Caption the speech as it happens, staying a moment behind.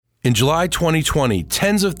In July 2020,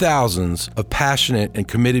 tens of thousands of passionate and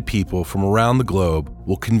committed people from around the globe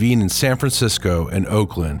will convene in San Francisco and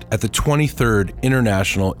Oakland at the 23rd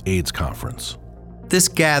International AIDS Conference. This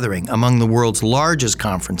gathering among the world's largest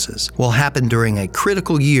conferences will happen during a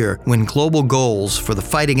critical year when global goals for the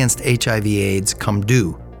fight against HIV/AIDS come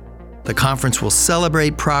due. The conference will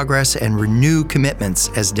celebrate progress and renew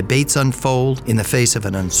commitments as debates unfold in the face of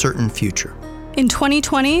an uncertain future. In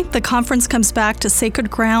 2020, the conference comes back to sacred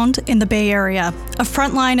ground in the Bay Area, a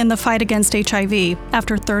front line in the fight against HIV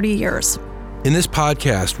after 30 years. In this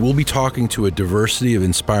podcast, we'll be talking to a diversity of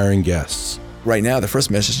inspiring guests. Right now, the first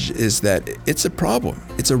message is that it's a problem.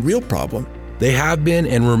 It's a real problem. They have been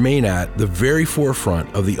and remain at the very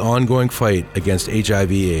forefront of the ongoing fight against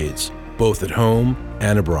HIV/AIDS, both at home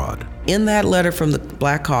and abroad. In that letter from the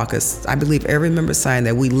Black Caucus, I believe every member signed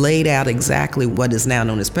that we laid out exactly what is now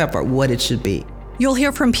known as PEPFAR, what it should be. You'll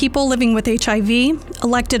hear from people living with HIV,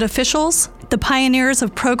 elected officials, the pioneers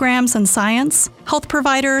of programs and science, health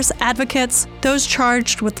providers, advocates, those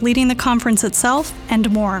charged with leading the conference itself,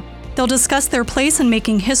 and more. They'll discuss their place in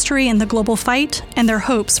making history in the global fight and their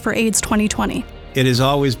hopes for AIDS 2020. It has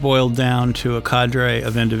always boiled down to a cadre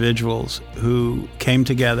of individuals who came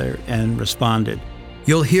together and responded.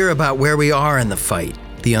 You'll hear about where we are in the fight,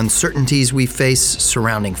 the uncertainties we face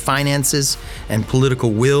surrounding finances and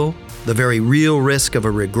political will, the very real risk of a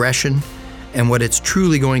regression, and what it's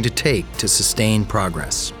truly going to take to sustain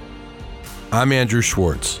progress. I'm Andrew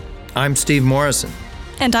Schwartz. I'm Steve Morrison.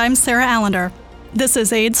 And I'm Sara Allinder. This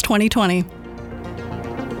is AIDS 2020.